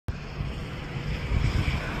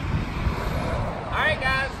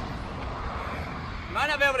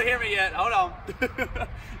to hear me yet. Hold on.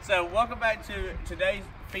 So welcome back to today's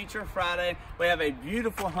Feature Friday. We have a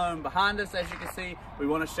beautiful home behind us, as you can see. We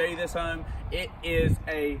want to show you this home. It is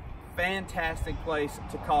a fantastic place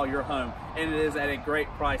to call your home, and it is at a great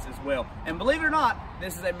price as well. And believe it or not,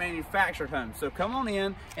 this is a manufactured home. So come on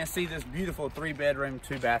in and see this beautiful 3-bedroom,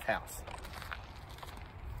 2-bath house.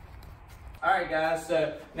 All right, guys,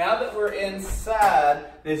 so now that we're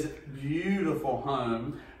inside this beautiful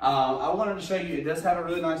home, I wanted to show you, it does have a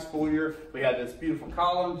really nice foyer. We have this beautiful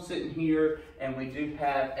column sitting here, and we do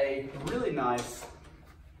have a really nice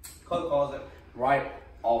coat closet right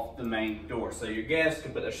off the main door. So your guests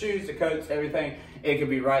can put their shoes, their coats, everything. It could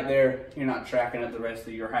be right there. You're not tracking up the rest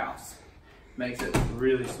of your house. Makes it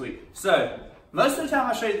really sweet. So most of the time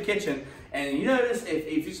I show you the kitchen, and you notice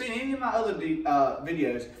if you've seen any of my other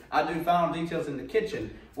videos, I do final details in the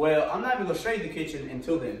kitchen. Well, I'm not even going to show you the kitchen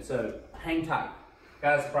until then, so hang tight.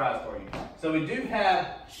 Got a surprise for you. So we do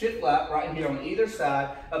have shiplap right here on either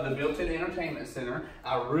side of the built-in entertainment center.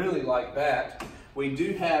 I really like that. We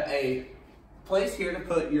do have a place here to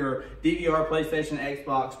put your DVR, PlayStation,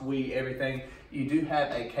 Xbox, Wii, everything. You do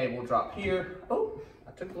have a cable drop here. Oh,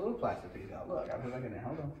 I took a little plastic piece out. Look, I've been looking there.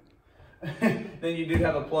 Hold on. Then you do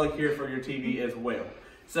have a plug here for your TV as well.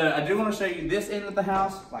 So I do want to show you this end of the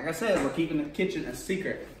house. Like I said, we're keeping the kitchen a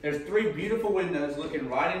secret. There's 3 beautiful windows looking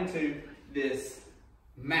right into this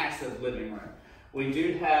massive living room. We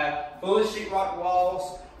do have fully sheetrock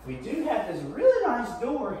walls. We do have this really nice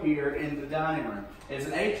door here in the dining room. It's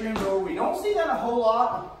an atrium door. We don't see that a whole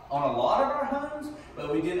lot on a lot of our homes,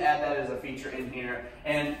 but we did add that as a feature in here.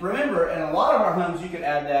 And remember, in a lot of our homes, you can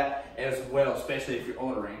add that as well, especially if you're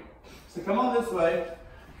ordering. So come on this way.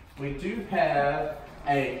 We do have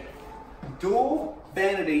a dual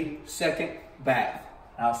vanity second bath.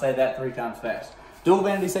 I'll say that 3 times fast. Dual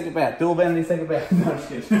vanity second bath, dual vanity second bath. No, I'm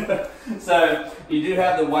just kidding. So you do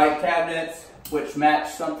have the white cabinets, which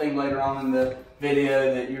match something later on in the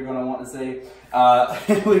video that you're going to want to see.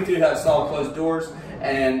 We do have soft closed doors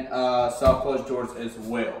and soft closed doors as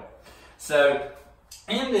well. So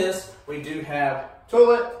in this, we do have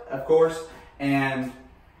toilet, of course, and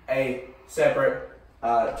a separate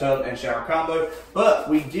tub and shower combo. But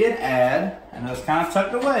we did add, and it was kind of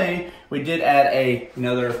tucked away, we did add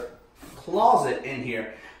another closet in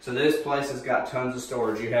here. So this place has got tons of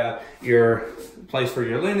storage. You have your place for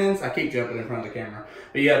your linens. I keep jumping in front of the camera.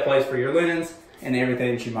 But you have a place for your linens and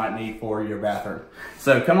everything that you might need for your bathroom.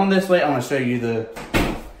 So come on this way. I want to show you the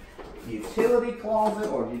utility closet,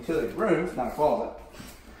 or utility room, not a closet.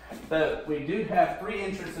 But we do have 3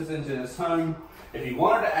 entrances into this home. If you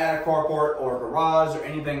wanted to add a carport or a garage or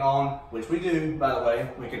anything on, which we do, by the way,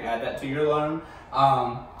 we can add that to your loan.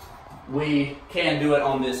 We can do it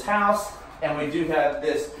on this house, and we do have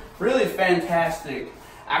this really fantastic,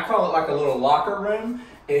 I call it like a little locker room.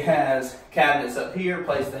 It has cabinets up here,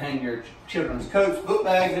 place to hang your children's coats, book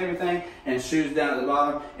bags, everything, and shoes down at the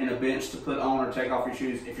bottom, and a bench to put on or take off your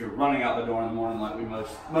shoes if you're running out the door in the morning like we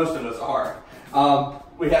most of us are.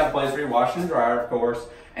 We have a place for your washer and dryer, of course,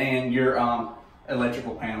 and your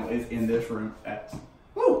electrical panel is in this room as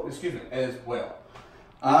well.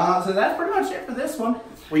 So that's pretty much it for this one.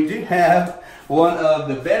 We do have one of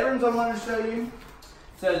the bedrooms I want to show you.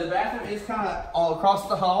 So the bathroom is kind of all across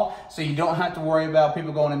the hall, so you don't have to worry about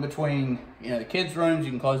people going in between, the kids' rooms.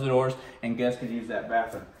 You can close the doors and guests can use that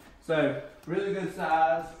bathroom. So really good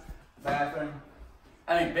size bedroom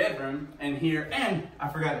in here. And I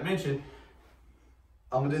forgot to mention,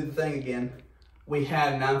 I'm gonna do the thing again. We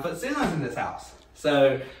have 9-foot ceilings in this house.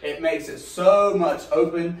 So it makes it so much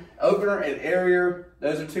opener and airier.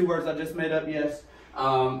 Those are 2 words I just made up, yes.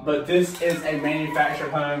 But this is a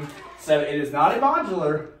manufactured home. So it is not a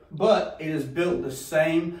modular, but it is built the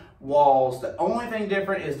same walls. The only thing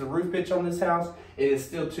different is the roof pitch on this house. It is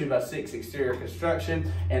still 2x6 exterior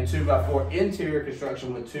construction and 2x4 interior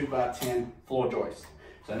construction with 2x10 floor joists.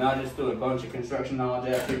 So not just through a bunch of construction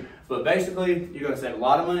knowledge at you, but basically you're going to save a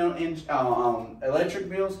lot of money on electric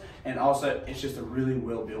bills, and also it's just a really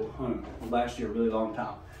well-built home. It will last you a really long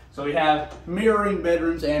time. So we have mirroring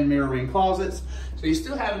bedrooms and mirroring closets, so you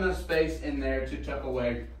still have enough space in there to tuck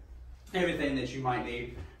away everything that you might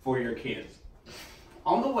need for your kids.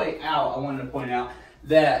 On the way out, I wanted to point out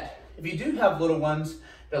that if you do have little ones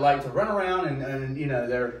that like to run around and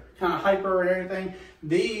they're kind of hyper and everything,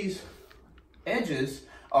 these edges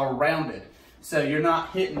are rounded. So you're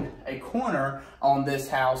not hitting a corner on this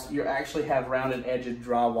house. You actually have rounded edged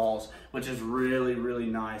drywalls, which is really, really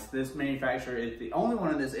nice. This manufacturer is the only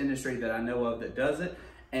one in this industry that I know of that does it,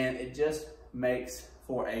 and it just makes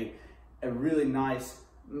for a really nice,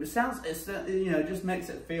 it just makes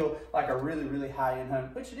it feel like a really, really high-end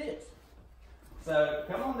home, which it is. So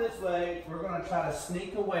come on this way. We're going to try to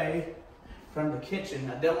sneak away from the kitchen.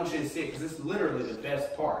 I don't want you to see it because this is literally the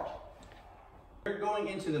best part. We're going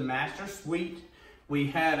into the master suite. We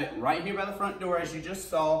have it right here by the front door, as you just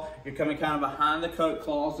saw. You're coming kind of behind the coat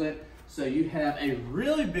closet. So you have a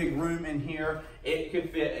really big room in here. It could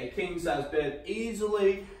fit a king size bed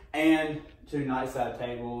easily and 2 nice side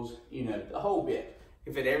tables, you know, the whole bit. It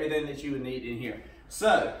could fit everything that you would need in here.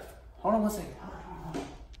 So, hold on one second.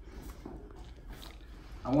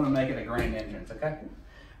 I want to make it a grand entrance, okay?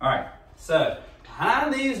 All right, so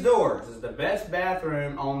behind these doors is the best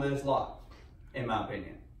bathroom on this lot, in my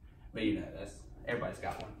opinion. But you know, everybody's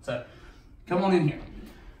got one. So, come on in here.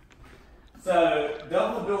 So,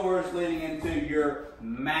 double doors leading into your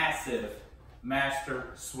massive master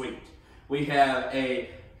suite. We have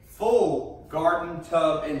a full garden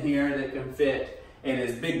tub in here that can fit, and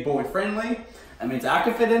is big boy friendly. That means I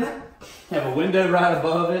can fit in it. Have a window right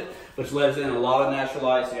above it, which lets in a lot of natural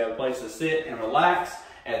light, so you have a place to sit and relax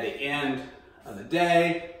at the end of the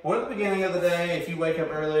day or the beginning of the day if you wake up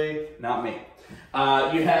early. Not me.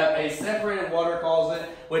 You have a separated water closet,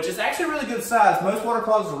 which is actually a really good size. Most water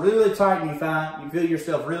closets are really, really tight, and you feel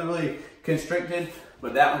yourself really, really constricted,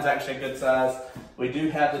 but that one's actually a good size. We do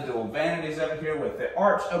have the dual vanities over here with the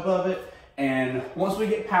arch above it, and once we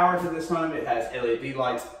get power to this home, it has LED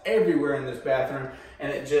lights everywhere in this bathroom,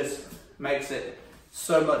 and it just makes it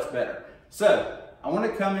so much better. So, I want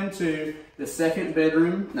to come into the second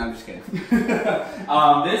bedroom. No, I'm just kidding.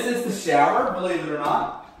 This is the shower, believe it or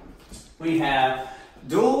not. We have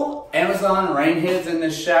dual Amazon rain heads in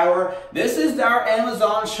this shower. This is our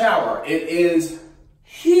Amazon shower. It is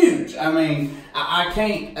huge. I mean, I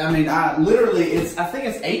think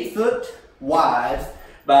it's 8 foot wide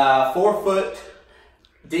by 4 foot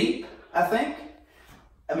deep, I think.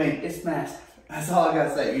 I mean, it's massive. That's all I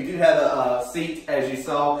gotta say. You do have a seat, as you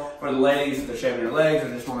saw, for the ladies if they're shaving their legs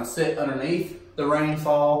or just want to sit underneath the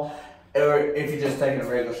rainfall. Or if you're just taking a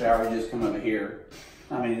regular shower, you just come over here.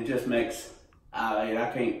 I mean, it just makes,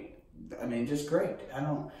 just great. I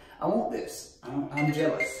want this. I'm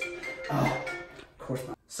jealous. Oh, of course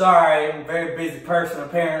not. Sorry, I'm a very busy person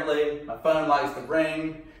apparently. My phone likes to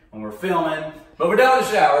ring when we're filming. But we're done with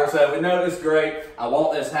the shower, so we know it's great. I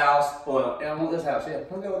want this house. Well, yeah, I want this house. Yeah,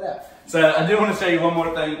 we'll go with that. So I do want to show you one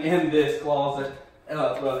more thing in this closet.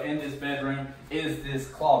 In this bedroom is this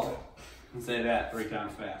closet. I'll say that 3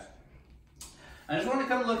 times fast. I just want to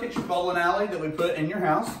come look at your bowling alley that we put in your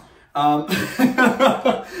house.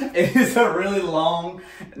 It is a really long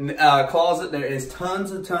closet. There is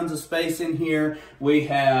tons of space in here. We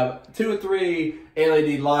have 2 or 3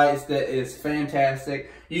 LED lights that is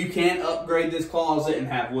fantastic. You can upgrade this closet and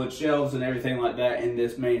have wood shelves and everything like that in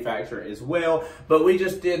this manufacturer as well. But we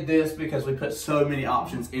just did this because we put so many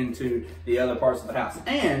options into the other parts of the house.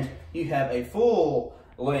 And you have a full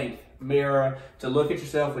length mirror to look at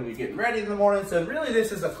yourself when you're getting ready in the morning. So really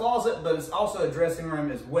this is a closet, but it's also a dressing room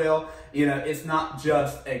as well. You know, it's not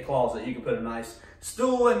just a closet. You can put a nice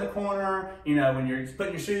stool in the corner, you know, when you're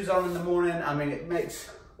putting your shoes on in the morning. I mean, it makes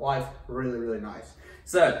life really, really nice.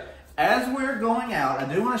 So as we're going out,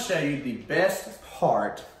 I do want to show you the best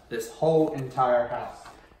part, this whole entire house.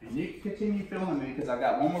 And you can continue filming me because I've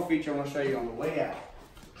got one more feature I want to show you on the way out.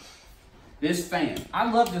 This fan. I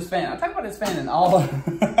love this fan. I talk about this fan in all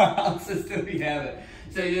of our houses that we have it.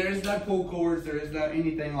 So there is no pull cords, there is no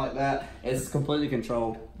anything like that. It's completely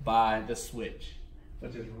controlled by the switch,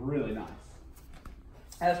 which is really nice.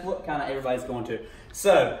 That's what kind of everybody's going to.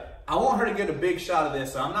 So I want her to get a big shot of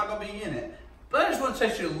this, so I'm not going to be in it. But I just want to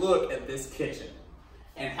take you a look at this kitchen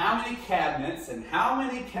and how many cabinets and how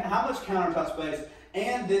much countertop space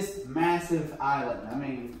and this massive island. I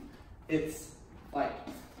mean, it's like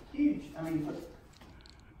huge. I mean,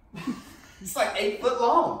 it's like 8 foot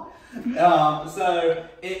long. So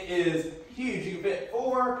it is huge. You can fit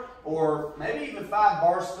 4 or maybe even 5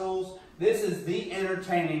 bar stools. This is the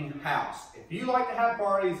entertaining house. If you like to have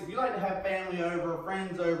parties, if you like to have family over,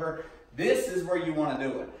 friends over, this is where you want to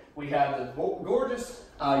do it. We have the gorgeous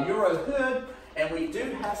Euro hood, and we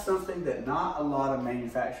do have something that not a lot of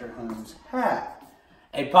manufactured homes have.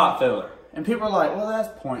 A pot filler. And people are like, well, that's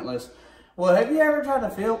pointless. Well, have you ever tried to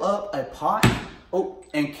fill up a pot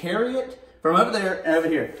and carry it from over there and over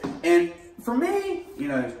here? And for me, you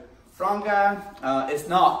know, strong guy, it's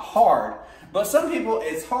not hard. But some people,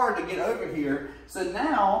 it's hard to get over here. So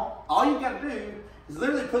now, all you got to do is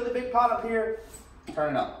literally put the big pot up here,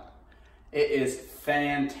 turn it up. It is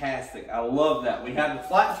fantastic. I love that. We have the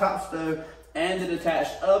flat top stove and the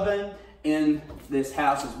detached oven in this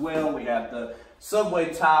house as well. We have the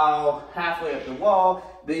subway tile halfway up the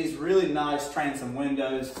wall. These really nice transom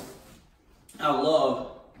windows. I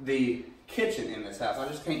love the kitchen in this house. I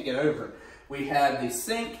just can't get over it. We have the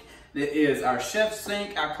sink that is our chef's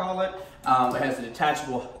sink, I call it. It has a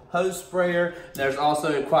detachable hose sprayer. There's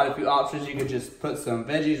also quite a few options. You could just put some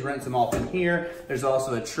veggies, rinse them off in here. There's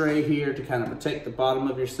also a tray here to kind of protect the bottom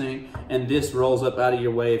of your sink. And this rolls up out of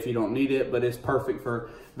your way if you don't need it, but it's perfect for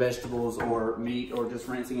vegetables or meat or just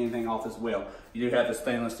rinsing anything off as well. You do have the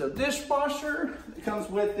stainless steel dishwasher that comes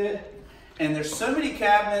with it. And there's so many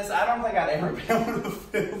cabinets, I don't think I'd ever be able to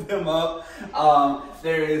fill them up.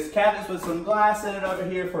 There is cabinets with some glass in it over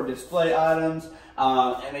here for display items.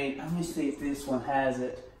 I mean, let me see if this one has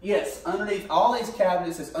it. Yes, underneath all these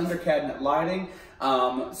cabinets is under cabinet lighting.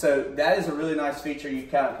 So that is a really nice feature. You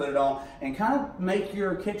kind of put it on and kind of make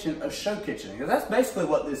your kitchen a show kitchen. Because that's basically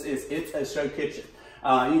what this is. It's a show kitchen.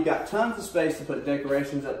 You've got tons of space to put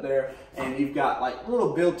decorations up there, and you've got like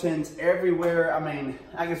little built-ins everywhere. I mean,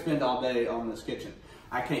 I could spend all day on this kitchen.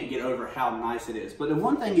 I can't get over how nice it is. But the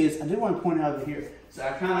one thing is, I do want to point out over here. So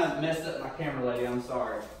I kind of messed up my camera lady, I'm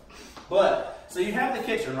sorry. But, so you have the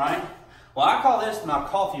kitchen, right? Well, I call this my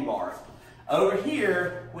coffee bar. Over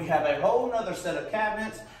here, we have a whole nother set of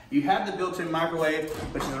cabinets. You have the built-in microwave,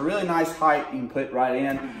 which is a really nice height you can put right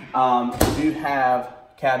in. You do have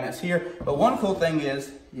cabinets here, but one cool thing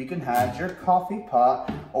is you can hide your coffee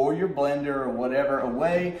pot or your blender or whatever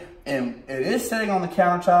away, and it is sitting on the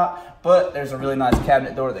countertop, but there's a really nice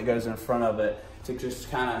cabinet door that goes in front of it to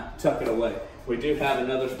just kind of tuck it away. We do have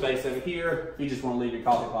another space over here if you just want to leave your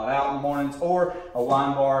coffee pot out in the mornings, or a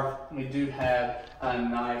wine bar. We do have a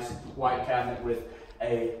nice white cabinet with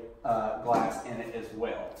a glass in it as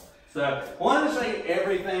well. So I wanted to show you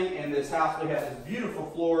everything in this house. We have this beautiful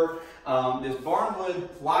floor, this barnwood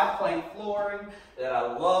live plank flooring that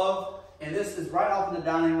I love. And this is right off in the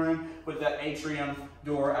dining room with that atrium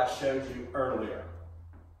door I showed you earlier.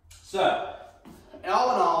 So,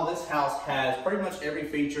 all in all, this house has pretty much every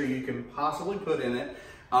feature you can possibly put in it.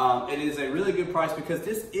 It is a really good price because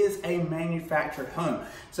this is a manufactured home.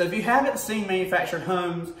 So if you haven't seen manufactured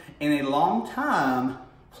homes in a long time,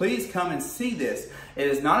 please come and see this. It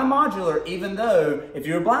is not a modular, even though if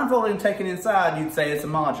you were blindfolded and taken inside, you'd say it's a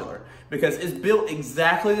modular, because it's built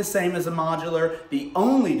exactly the same as a modular. The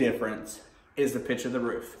only difference is the pitch of the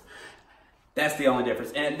roof. That's the only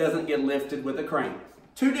difference, and it doesn't get lifted with a crane.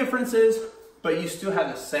 Two differences, but you still have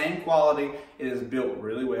the same quality. It is built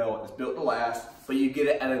really well. It's built to last, but you get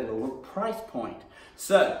it at a lower price point.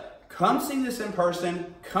 So come see this in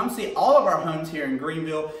person. Come see all of our homes here in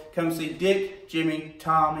Greenville. Come see Dick, Jimmy,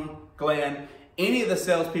 Tommy, Glenn, any of the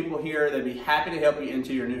salespeople here. They'd be happy to help you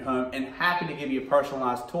into your new home and happy to give you a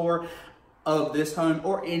personalized tour of this home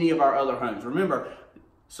or any of our other homes. Remember,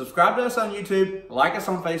 subscribe to us on YouTube, like us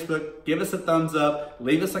on Facebook, give us a thumbs up,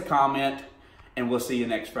 leave us a comment, and we'll see you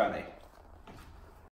next Friday.